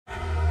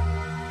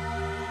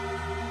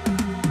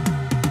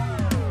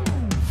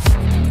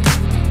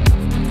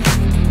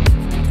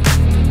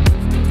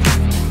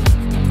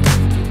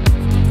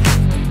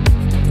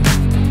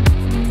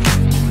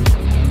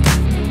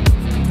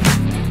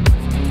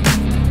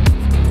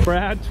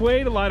Brad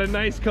Twade, a lot of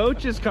nice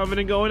coaches coming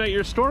and going at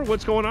your store.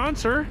 What's going on,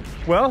 sir?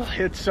 Well,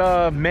 it's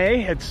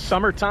May. It's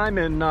summertime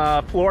in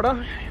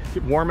Florida. It's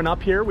warming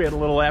up here. We had a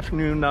little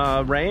afternoon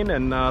rain,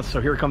 and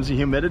so here comes the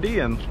humidity,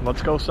 and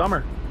let's go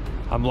summer.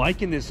 I'm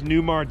liking this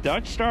Newmar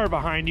Dutch Star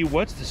behind you.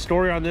 What's the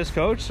story on this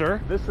coach,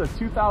 sir? This is a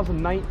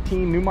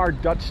 2019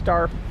 Newmar Dutch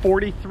Star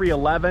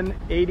 4311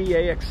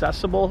 ADA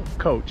accessible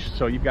coach.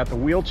 So you've got the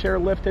wheelchair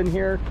lift in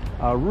here.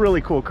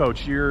 Really cool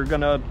coach. You're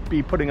gonna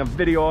be putting a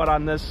video out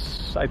on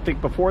this, I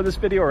think, before this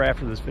video or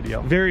after this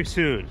video? Very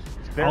soon.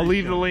 I'll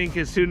leave the link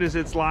as soon as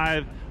it's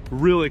live.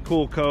 Really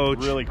cool coach.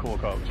 Really cool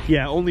coach.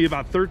 Yeah, only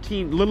about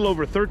little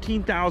over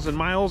 13,000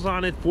 miles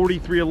on it,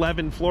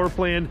 4311 floor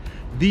plan.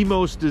 The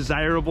most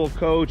desirable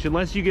coach.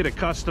 Unless you get a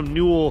custom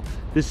Newell,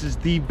 this is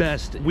the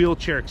best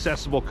wheelchair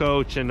accessible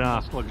coach. And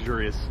most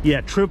luxurious.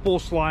 Yeah, triple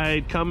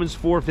slide, Cummins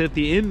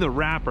 450 in the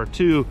wrapper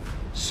too.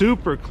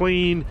 Super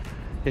clean.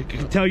 You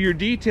can tell your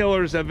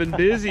detailers have been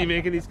busy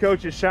making these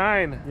coaches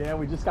shine. Yeah,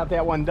 we just got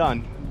that one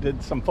done.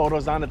 Did some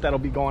photos on it that'll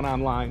be going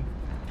online.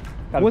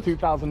 Got a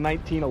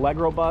 2019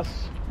 Allegro bus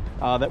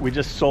that we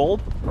just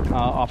sold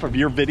off of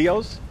your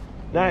videos.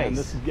 Nice. And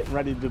this is getting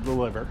ready to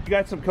deliver. You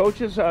got some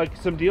coaches,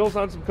 some deals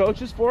on some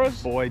coaches for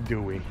us? Boy,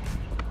 do we.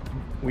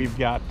 We've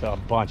got a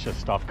bunch of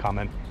stuff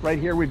coming. Right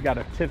here, we've got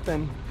a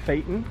Tiffin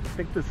Phaeton. I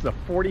think this is a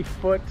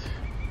 40-foot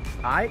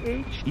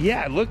IH.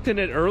 Yeah, I looked at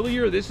it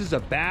earlier. This is a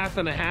bath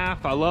and a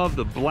half. I love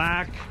the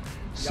black,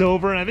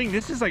 silver, and I think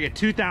this is like a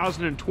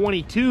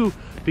 2022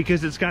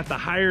 because it's got the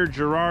higher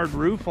Girard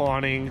roof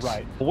awnings.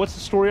 Right. What's the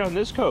story on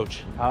this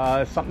coach?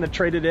 Something that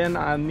traded in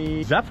on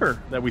the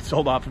Zephyr that we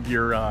sold off of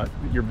your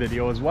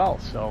video as well.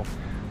 So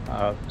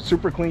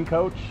super clean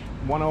coach,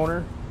 one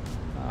owner.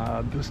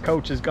 This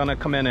coach is gonna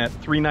come in at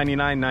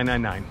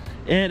 $399,999.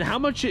 And how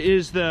much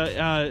is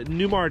the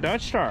Newmar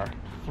Dutch Star?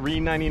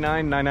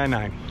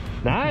 $399,999.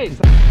 Nice.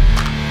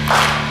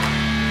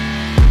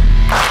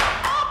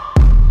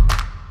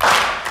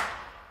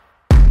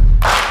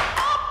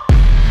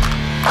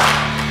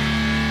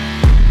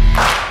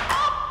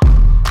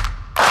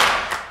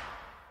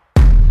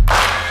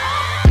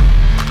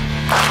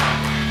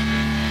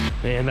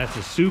 Man, that's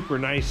a super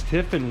nice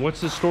Tiffin. What's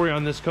the story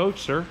on this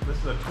coach, sir? This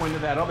is a twin to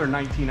that other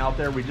 19 out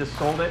there. We just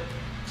sold it.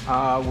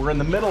 We're in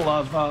the middle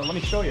of, let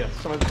me show you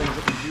some of the things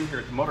that we do here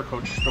at the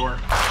Motorcoach store.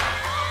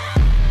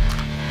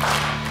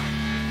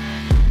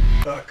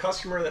 The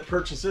customer that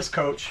purchased this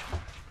coach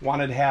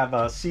wanted to have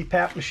a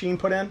CPAP machine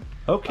put in.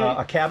 Okay.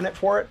 A cabinet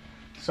for it.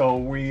 So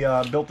we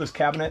built this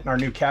cabinet in our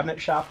new cabinet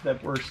shop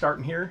that we're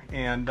starting here,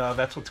 and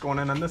that's what's going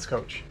on this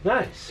coach.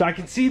 Nice. So I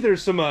can see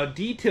there's some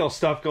detail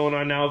stuff going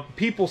on now.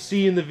 People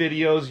see in the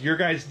videos, your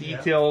guys'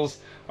 details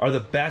are the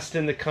best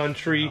in the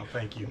country. Oh,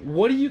 thank you.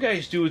 What do you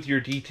guys do with your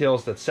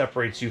details that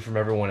separates you from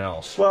everyone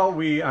else? Well,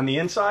 on the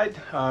inside,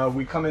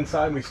 we come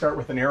inside and we start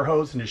with an air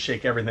hose and just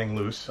shake everything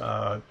loose.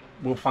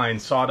 We'll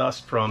find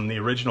sawdust from the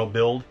original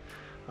build.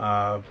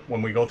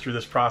 When we go through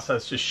this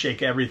process, just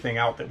shake everything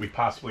out that we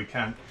possibly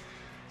can.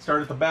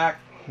 Start at the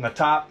back and the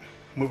top,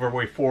 move our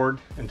way forward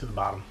into the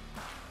bottom.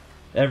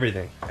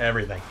 Everything.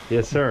 Everything.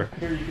 Yes, sir.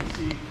 Here you can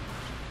see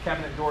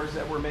cabinet doors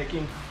that we're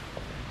making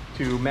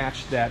to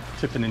match that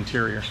Tiffin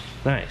interior.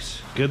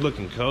 Nice. Good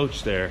looking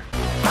coach there.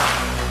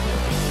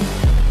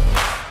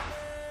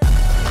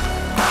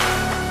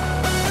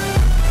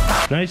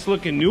 Nice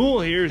looking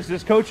Newell here. Is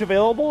this coach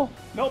available?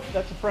 Nope,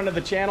 that's a friend of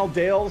the channel,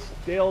 Dale's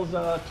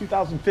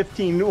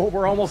 2015 Newell.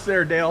 We're almost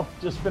there, Dale.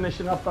 Just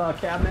finishing up a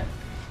cabinet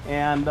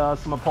and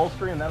some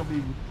upholstery, and that'll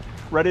be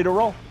ready to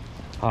roll.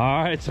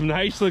 All right, some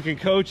nice looking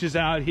coaches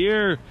out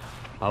here.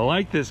 I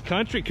like this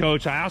country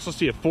coach. I also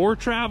see a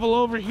Ford Travel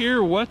over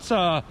here. What's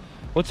all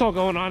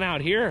going on out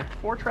here?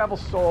 Ford Travel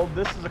sold.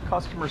 This is a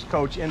customer's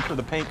coach in for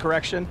the paint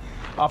correction.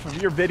 Off of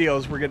your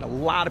videos, we're getting a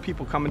lot of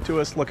people coming to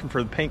us looking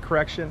for the paint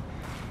correction,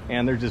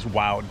 and they're just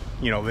wowed.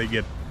 You know, they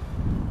get,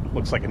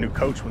 looks like a new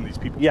coach when these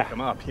people pick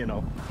them up, you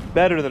know.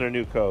 Better than a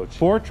new coach.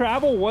 Ford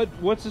Travel,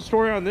 what's the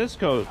story on this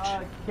coach?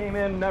 Came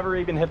in, never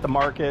even hit the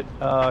market.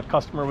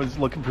 Customer was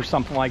looking for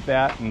something like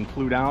that and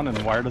flew down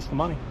and wired us the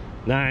money.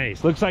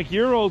 Nice. Looks like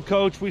your old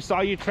coach. We saw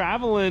you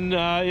traveling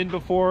in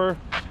before.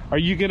 Are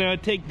you gonna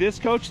take this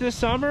coach this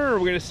summer, or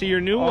we're gonna see your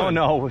new one?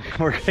 Oh no,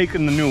 we're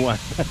taking the new one.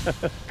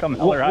 Come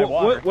hell or high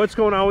water. What's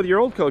going on with your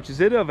old coach? Is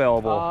it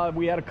available?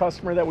 We had a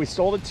customer that we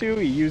sold it to.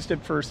 He used it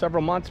for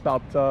several months,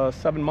 about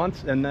 7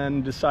 months, and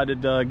then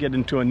decided to get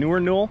into a newer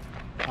Newell.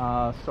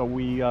 So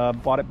we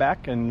bought it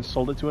back and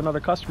sold it to another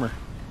customer.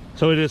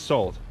 So it is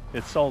sold?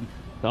 It's sold.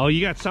 Oh,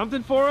 you got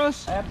something for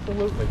us?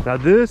 Absolutely. Now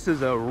this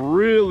is a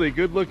really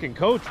good looking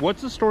coach.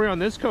 What's the story on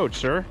this coach,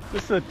 sir?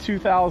 This is a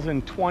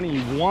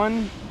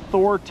 2021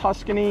 Thor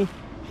Tuscany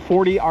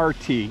 40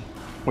 RT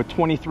with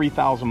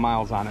 23,000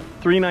 miles on it.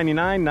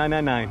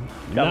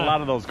 $399,999. Got a lot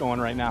of those going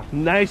right now.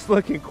 Nice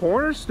looking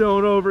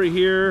cornerstone over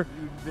here.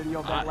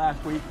 Video that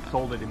last week,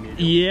 sold it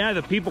immediately. Yeah,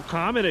 the people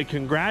commented,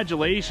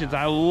 congratulations.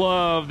 I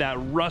love that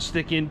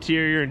rustic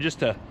interior and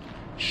just a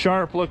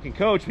sharp looking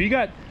coach.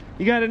 But you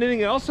You got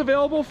anything else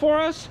available for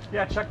us?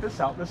 Yeah, check this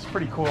out. This is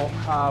pretty cool.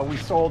 We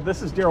sold,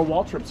 this is Darryl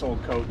Waltrip's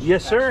old coach.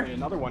 Yes, sir. Actually,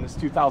 another one is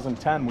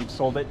 2010. We've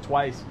sold it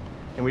twice,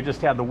 and we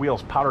just had the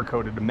wheels powder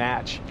coated to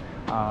match.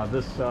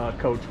 This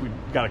coach, we've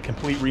got a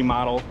complete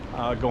remodel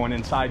going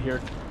inside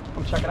here.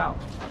 Come check it out.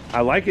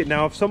 I like it.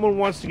 Now, if someone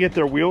wants to get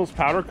their wheels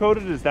powder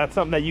coated, is that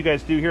something that you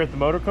guys do here at the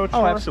Motorcoach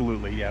store? Oh,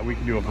 absolutely. Yeah, we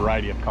can do a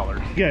variety of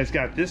colors. You guys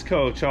got this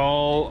coach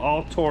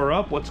all tore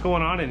up. What's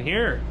going on in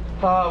here?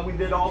 We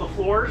did all the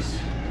floors.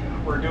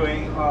 We're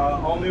doing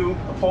all new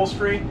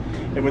upholstery.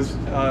 It was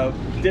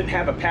didn't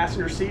have a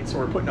passenger seat, so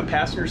we're putting a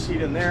passenger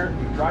seat in there,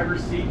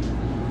 driver's seat,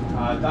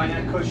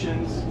 dinette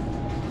cushions,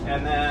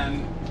 and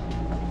then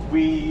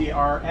we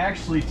are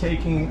actually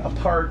taking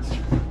apart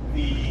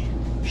the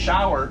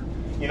shower.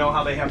 You know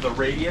how they have the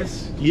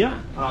radius?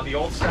 Yeah. The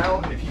old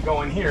style. And if you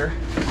go in here,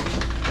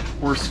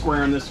 we're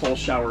squaring this whole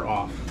shower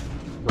off.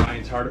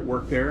 Brian's hard at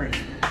work there. And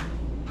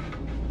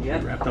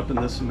yeah, wrapped up in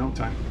this in no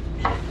time.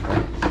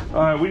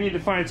 All right, we need to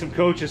find some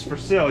coaches for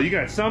sale. You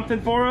got something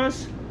for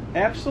us?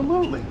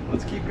 Absolutely.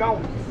 Let's keep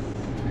going.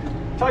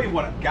 Tell you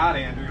what I've got,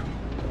 Andrew.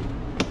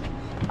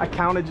 I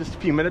counted just a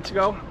few minutes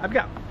ago. I've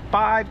got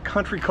 5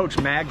 Country Coach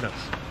Magnas.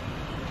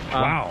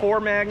 Wow. 4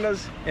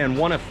 Magnas and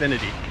 1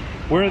 Affinity.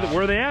 Where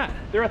are they at?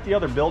 They're at the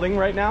other building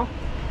right now,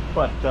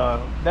 but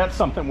that's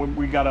something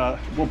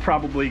we'll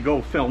probably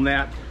go film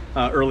that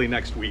early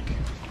next week.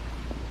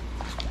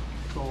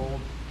 Sold.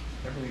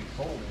 Everything's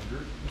sold, Andrew.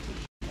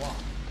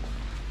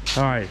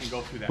 All right,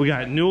 we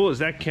got Newell. Is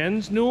that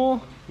Ken's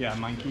Newell? Yeah,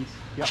 mine keys.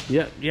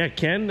 Yep. Yeah.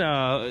 Ken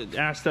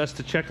asked us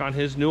to check on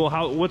his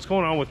Newell. What's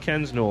going on with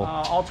Ken's Newell?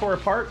 All tore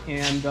apart,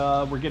 and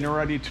we're getting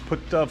ready to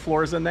put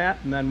floors in that,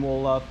 and then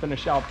we'll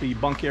finish out the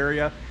bunk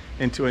area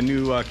into a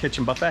new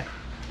kitchen buffet.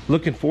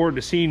 Looking forward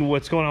to seeing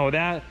what's going on with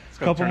that.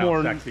 Couple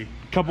more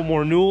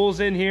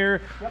Newells in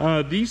here.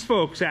 Yep. These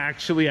folks,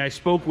 actually, I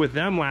spoke with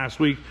them last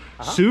week.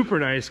 Super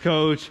nice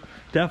coach.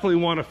 Definitely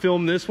want to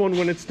film this one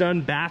when it's done.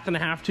 Bath and a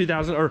half,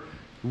 2000 or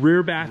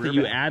rear bath that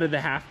you added the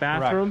half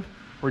bathroom. Correct.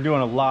 We're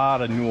doing a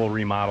lot of Newell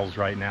remodels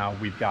right now.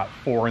 We've got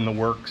 4 in the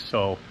works,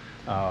 so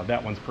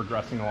that one's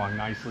progressing along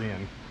nicely,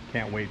 and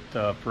can't wait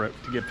for it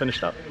to get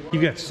finished up.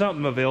 You've got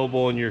something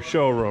available in your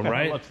showroom,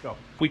 right? Let's go.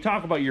 We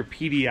talk about your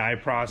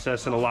PDI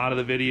process in a lot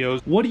of the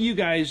videos. What do you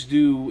guys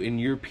do in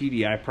your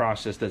PDI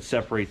process that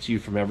separates you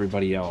from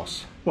everybody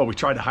else? Well, we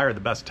try to hire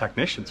the best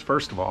technicians,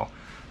 first of all.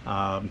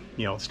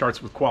 You know, it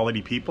starts with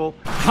quality people.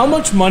 How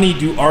much money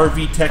do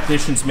RV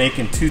technicians make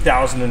in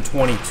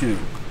 2022?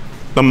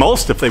 The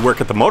most if they work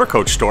at the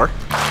Motorcoach store.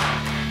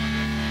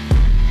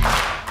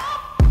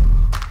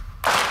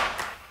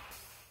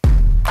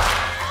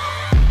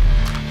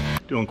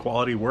 Doing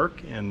quality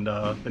work, and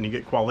then you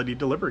get quality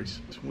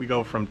deliveries. We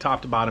go from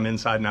top to bottom,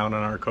 inside and out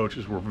on our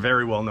coaches. We're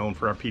very well known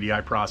for our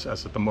PDI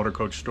process at the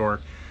Motorcoach store.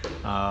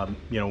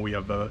 You know, we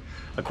have a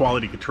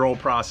quality control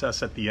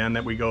process at the end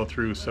that we go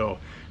through, so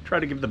try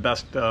to give the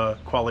best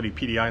quality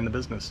PDI in the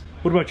business.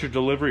 What about your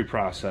delivery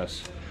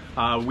process?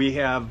 We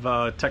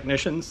have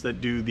technicians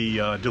that do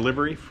the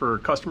delivery for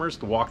customers,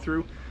 the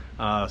walkthrough.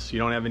 So you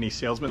don't have any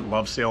salesmen.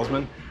 Love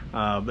salesmen,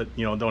 but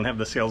you know, don't have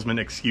the salesman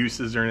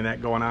excuses or any of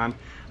that going on.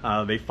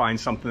 They find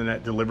something in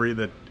that delivery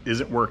that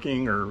isn't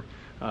working, or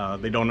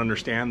they don't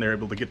understand. They're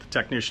able to get the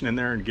technician in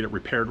there and get it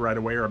repaired right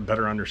away, or a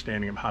better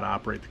understanding of how to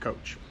operate the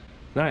coach.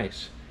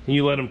 Nice. And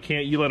you let them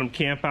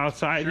camp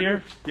outside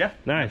here? Yeah,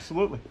 nice.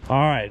 Absolutely. All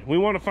right, we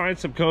want to find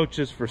some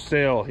coaches for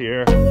sale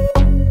here.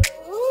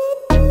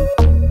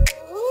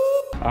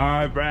 All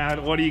right,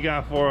 Brad, what do you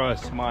got for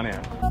us? Come on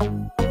in.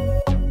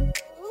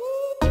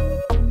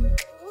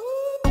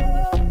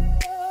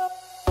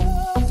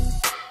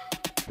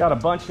 Got a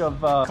bunch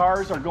of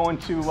cars are going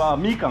to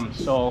Meekum,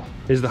 so.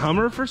 Is the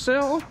Hummer for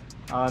sale?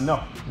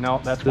 No,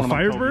 that's the one of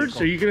my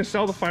Firebirds. Are you going to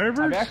sell the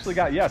Firebirds? I've actually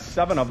got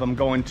 7 of them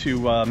going to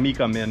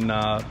Meekum in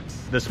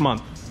this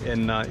month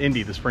in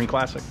Indy, the Spring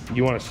Classic.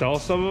 You want to sell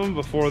some of them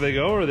before they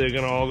go, or are they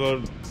going to all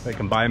go? They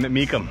can buy them at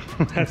Meekum.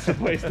 That's the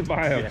place to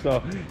buy them. Yeah.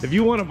 So if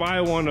you want to buy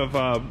one of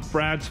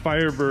Brad's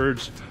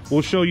Firebirds,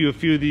 we'll show you a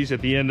few of these at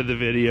the end of the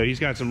video. He's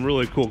got some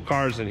really cool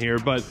cars in here,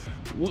 but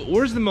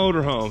where's the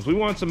motorhomes? We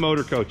want some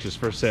motor coaches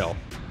for sale.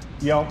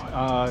 You know,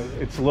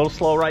 it's a little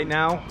slow right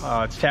now.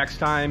 It's tax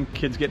time,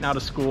 kids getting out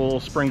of school,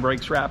 spring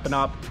break's wrapping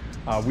up.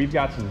 We've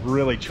got some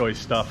really choice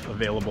stuff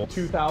available.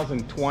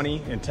 2020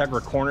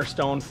 Integra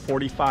Cornerstone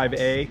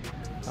 45A,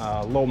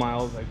 low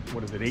miles, like,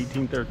 what is it,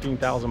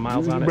 13,000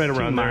 miles on it? Right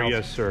around there,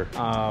 yes, sir.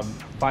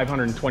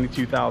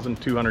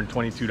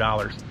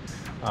 $522,222.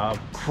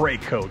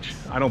 Great coach.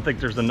 I don't think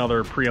there's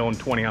another pre-owned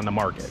 20 on the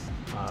market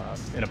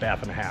in a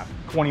bath and a half.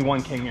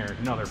 21 King Air,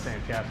 another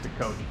fantastic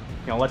coach.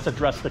 You know, let's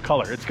address the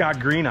color. It's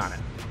got green on it.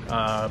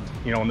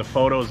 You know, in the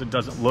photos, it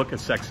doesn't look as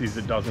sexy as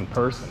it does in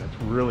person. It's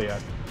really a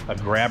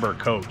grabber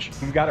coach.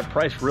 We've got it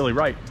priced really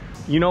right.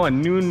 You know, a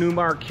new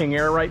Newmar King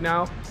Air right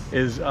now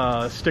is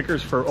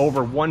stickers for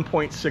over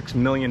 $1.6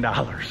 million.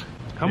 How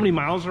many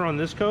miles are on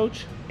this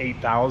coach?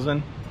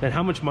 8,000. And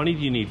how much money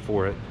do you need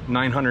for it?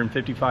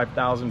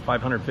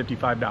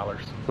 $955,555.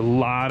 A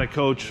lot of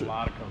coach. A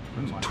lot of coach.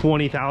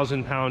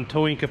 20,000 pound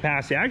towing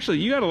capacity. Actually,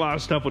 you got a lot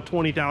of stuff with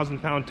 20,000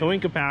 pound towing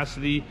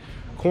capacity.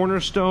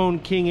 Cornerstone,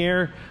 King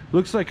Air.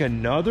 Looks like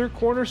another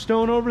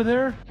Cornerstone over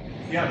there.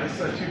 Yeah, this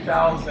is a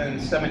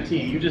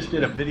 2017. You just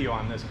did a video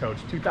on this coach.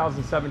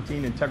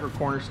 2017 Integra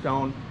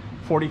Cornerstone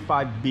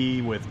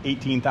 45B with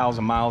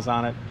 18,000 miles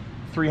on it.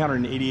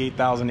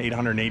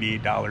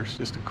 $388,888.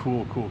 Just a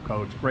cool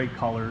coach. Great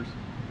colors,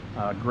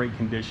 great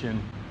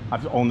condition.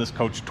 I've owned this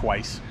coach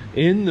twice.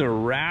 In the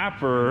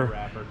wrapper.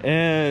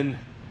 And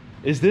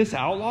is this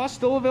Outlaw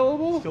still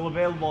available? Still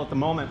available at the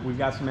moment. We've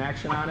got some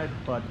action on it,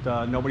 but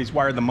nobody's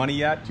wired the money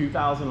yet.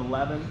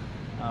 2011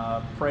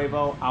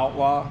 Prevost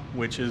Outlaw,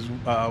 which is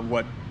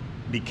what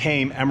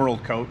became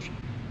Emerald coach.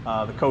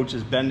 The coach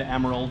has been to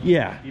Emerald.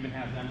 Yeah. Even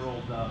has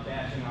Emerald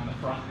badging on the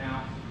front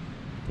now.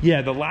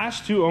 Yeah, the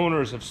last two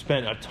owners have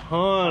spent a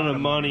ton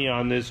of money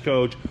on this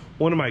coach.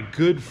 One of my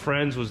good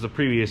friends was the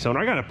previous owner.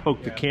 I got to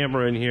poke the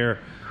camera in here.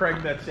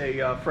 Craig, that's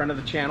a friend of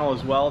the channel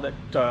as well, that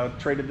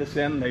traded this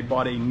in. They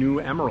bought a new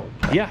Emerald.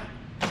 Yeah.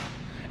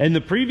 And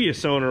the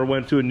previous owner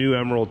went to a new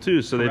Emerald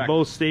too, so Correct. they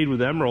both stayed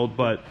with Emerald,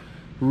 but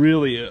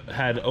really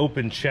had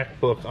open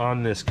checkbook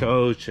on this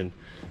coach. And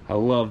I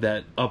love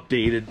that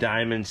updated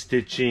diamond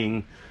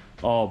stitching,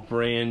 all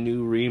brand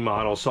new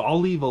remodel. So I'll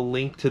leave a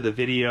link to the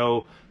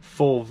video,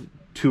 full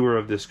tour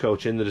of this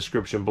coach in the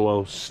description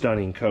below.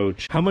 Stunning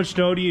coach. How much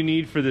dough do you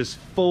need for this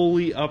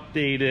fully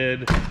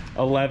updated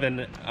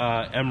 11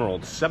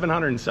 Emerald?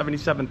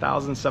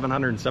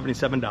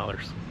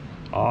 $777,777.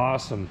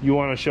 Awesome. You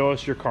want to show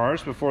us your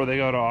cars before they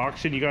go to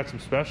auction? You got some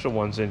special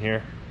ones in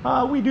here.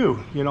 We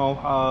do. You know,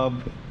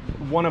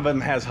 one of them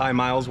has high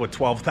miles with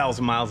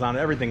 12,000 miles on it.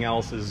 Everything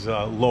else is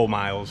low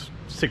miles,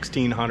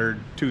 1,600,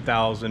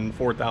 2,000,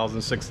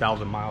 4,000,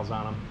 6,000 miles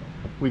on them.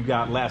 We've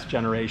got last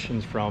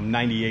generations from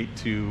 98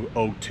 to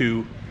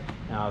 02,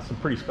 some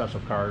pretty special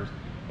cars.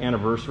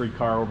 Anniversary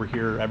car over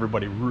here.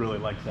 Everybody really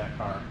likes that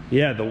car.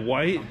 Yeah, the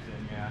white. Comes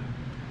in, yeah.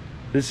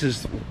 This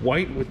is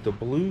white with the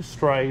blue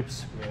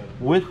stripes,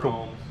 with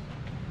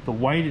the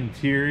white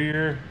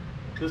interior.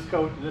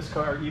 This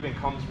car even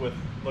comes with,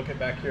 look at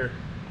back here,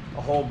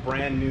 a whole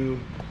brand new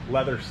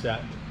leather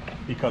set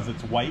because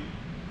it's white.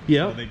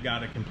 Yeah. So they've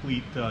got a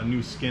complete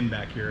new skin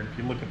back here. And if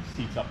you look at the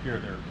seats up here,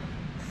 they're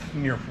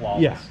near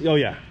flawless. Yeah. Oh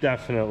yeah,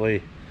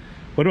 definitely.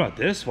 What about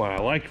this one? I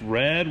like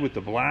red with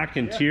the black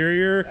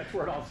interior. That's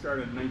where it all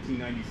started in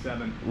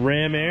 1997.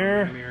 Ram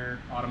Air. Ram Air,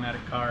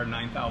 automatic car,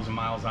 9,000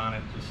 miles on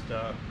it. Just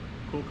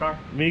cool car.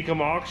 Mecum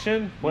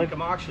auction.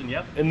 Mecum auction,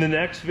 yep. In the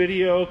next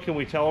video, can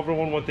we tell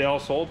everyone what they all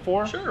sold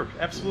for? Sure,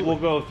 absolutely. We'll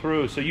go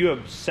through. So you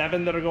have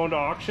 7 that are going to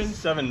auction?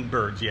 7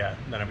 birds, yeah.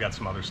 Then I've got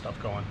some other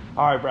stuff going.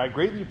 All right, Brad,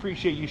 greatly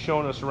appreciate you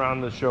showing us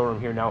around the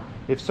showroom here. Now,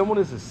 if someone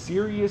is a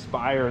serious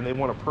buyer and they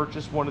want to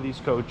purchase one of these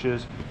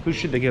coaches, who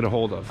should they get a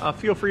hold of?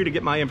 Feel free to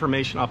get my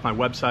information off my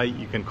website.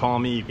 You can call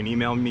me, you can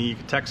email me, you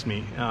can text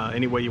me.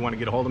 Any way you want to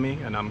get a hold of me,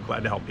 and I'm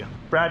glad to help you.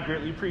 Brad,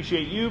 greatly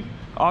appreciate you.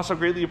 Also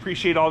greatly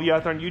appreciate all of you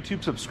out there on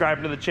YouTube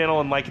subscribing to the channel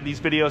and liking these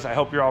videos. I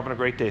hope you're all having a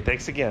great day.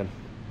 Thanks again.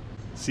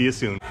 See you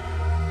soon.